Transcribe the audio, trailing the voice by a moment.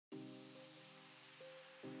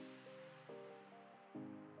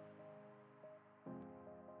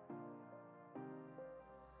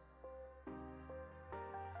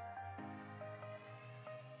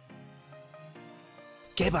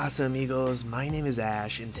¿Qué pasa, amigos? My name is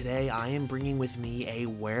Ash, and today I am bringing with me a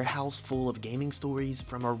warehouse full of gaming stories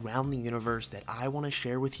from around the universe that I want to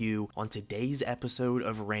share with you on today's episode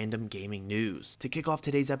of Random Gaming News. To kick off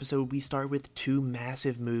today's episode, we start with two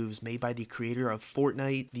massive moves made by the creator of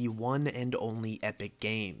Fortnite, the one and only Epic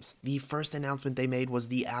Games. The first announcement they made was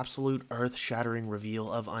the absolute earth-shattering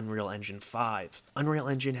reveal of Unreal Engine 5. Unreal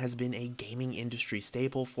Engine has been a gaming industry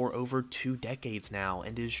staple for over 2 decades now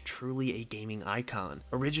and is truly a gaming icon.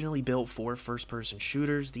 Originally built for first-person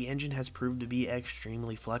shooters, the engine has proved to be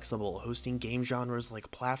extremely flexible, hosting game genres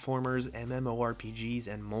like platformers, MMORPGs,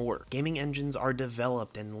 and more. Gaming engines are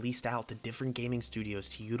developed and leased out to different gaming studios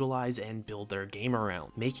to utilize and build their game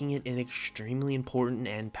around, making it an extremely important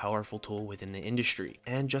and powerful tool within the industry.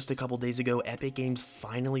 And just a couple days ago, Epic Games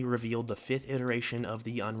finally revealed the 5th iteration of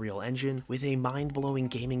the Unreal Engine with a mind-blowing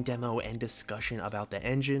gaming demo and discussion about the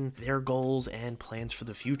engine, their goals, and plans for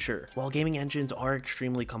the future. While gaming engines are extremely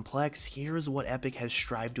complex, here's what Epic has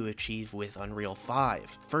strived to achieve with Unreal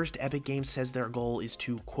 5. First, Epic Games says their goal is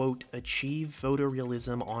to, quote, achieve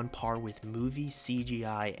photorealism on par with movie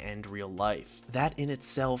CGI and real life. That in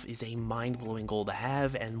itself is a mind-blowing goal to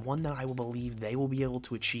have, and one that I will believe they will be able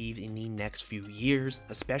to achieve in the next few years,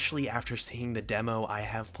 especially after seeing the demo I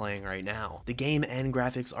have playing right now. The game and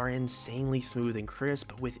graphics are insanely smooth and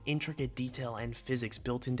crisp, with intricate detail and physics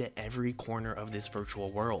built into every corner of this virtual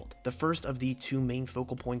world. The first of the two main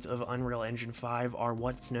focal points of Unreal Engine 5 are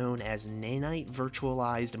what's known as nanite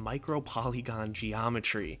virtualized micro-polygon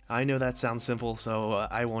geometry. I know that sounds simple, so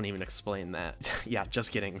I won't even explain that. Yeah,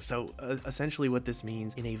 just kidding. So essentially what this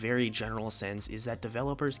means in a very general sense is that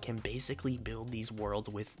developers can basically build these worlds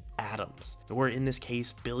with atoms, or in this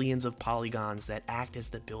case, billions of polygons that act as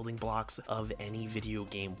the building blocks of any video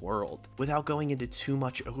game world. Without going into too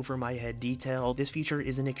much over my head detail, this feature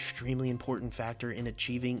is an extremely important factor in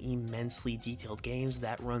achieving immensely detailed games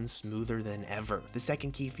that run smoother than ever. The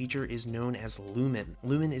second key feature is known as Lumen.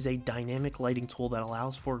 Lumen is a dynamic lighting tool that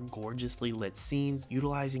allows for gorgeously lit scenes,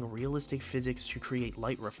 utilizing realistic physics to create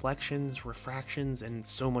light reflections, refractions, and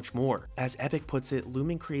so much more. As Epic puts it,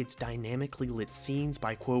 Lumen creates dynamically lit scenes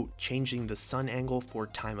by, quote, changing the sun angle for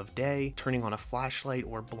time of day, turning on a flashlight,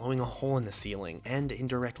 or blowing a hole in the ceiling, and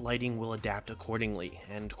indirect lighting will adapt accordingly,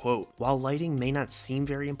 end quote. While lighting may not seem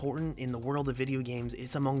very important, in the world of video games,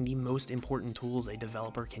 it's among the most important tools a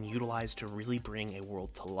developer can utilize to really bring a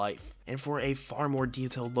world to life. And for a far more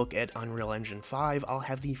detailed look at Unreal Engine 5, I'll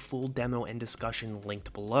have the full demo and discussion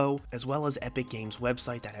linked below, as well as Epic Games'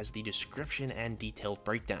 website that has the description and detailed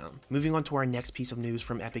breakdown. Moving on to our next piece of news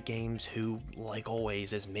from Epic Games, who, like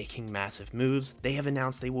always, is making massive moves. They have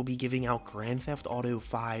announced they will be giving out Grand Theft Auto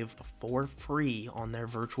 5 for free on their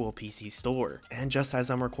virtual PC store. And just as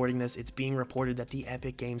I'm recording this, it's being reported that the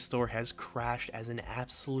Epic Games store has crashed as an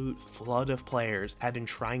absolute flood of players have been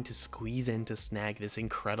trying to squeeze in to snag this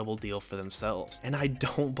incredible deal for themselves. And I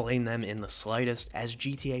don't blame them in the slightest, as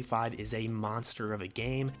GTA 5 is a monster of a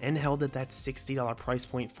game and held at that $60 price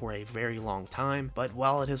point for a very long time, but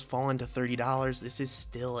while it has fallen to $30, this is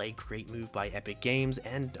still a great move by Epic Games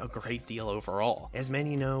and a great deal overall. As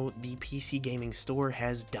many know, the PC gaming store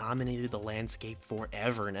has dominated the landscape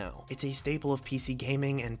forever now. It's a staple of PC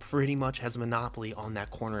gaming and pretty much has a monopoly on that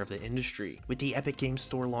corner of the industry. With the Epic Games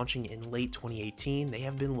store launching in late 2018, they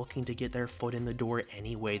have been looking to get their foot in the door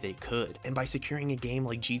any way they could, and by securing a game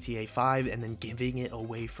like GTA 5 and then giving it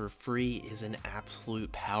away for free is an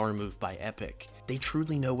absolute power move by Epic. They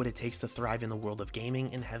truly know what it takes to thrive in the world of gaming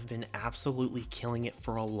and have been absolutely killing it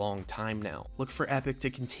for a long time now. Look for Epic to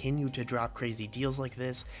continue to drop crazy deals like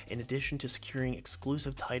this, in addition to securing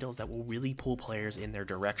exclusive titles that will really pull players in their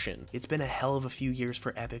direction. It's been a hell of a few years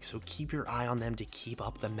for Epic, so keep your eye on them to keep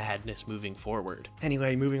up the madness moving forward.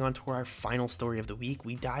 Anyway, moving on to our final story of the week,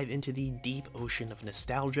 we dive into the deep ocean of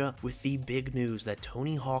nostalgia with the big news that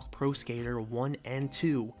Tony Hawk Pro Skater 1 and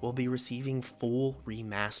 2 will be receiving full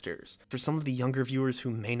remasters. For some of the younger viewers who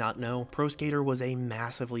may not know, Pro Skater was a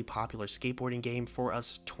massively popular skateboarding game for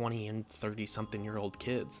us 20 and 30 something year old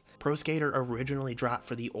kids. Pro Skater originally dropped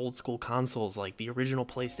for the old school consoles like the original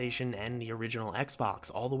PlayStation and the original Xbox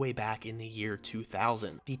all the way back in the year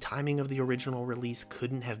 2000. The timing of the original release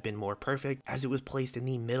couldn't have been more perfect, as it was placed in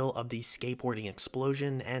the middle of the skateboarding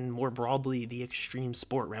explosion and more broadly the extreme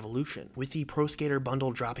sport revolution. With the Pro Skater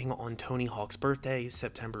bundle dropping on Tony Hawk's birthday,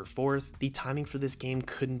 September 4th, the timing for this game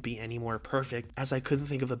couldn't be any more perfect, nostalgic, as I couldn't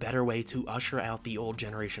think of a better way to usher out the old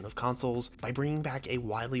generation of consoles. By bringing back a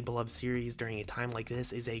widely beloved series during a time like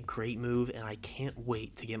this is a great move, and I can't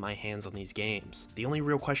wait to get my hands on these games. The only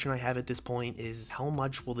real question I have at this point is, how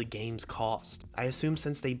much will the games cost? I assume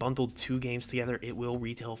since they bundled 2 games together, it will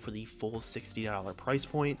retail for the full $60 price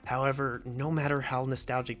point. However, no matter how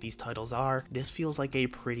nostalgic these titles are, this feels like a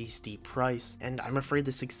pretty steep price, and I'm afraid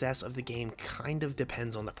the success of the game kind of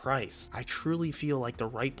depends on the price. I truly feel like the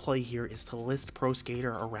right play here is to list Pro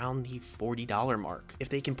Skater around the $40 mark. If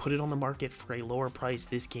they can put it on the market for a lower price,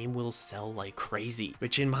 this game will sell like crazy,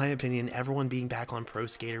 which in my opinion, everyone being back on Pro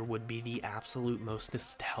Skater would be the absolute most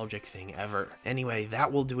nostalgic thing ever. Anyway,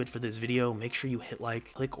 that will do it for this video. Make sure you hit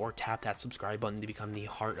like, click or tap that subscribe button to become the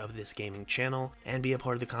heart of this gaming channel, and be a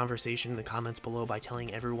part of the conversation in the comments below by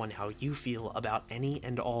telling everyone how you feel about any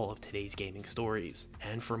and all of today's gaming stories.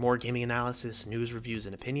 And for more gaming analysis, news, reviews,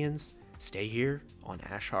 and opinions, stay here on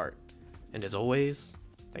Ash Heart. And as always,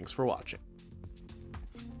 thanks for watching.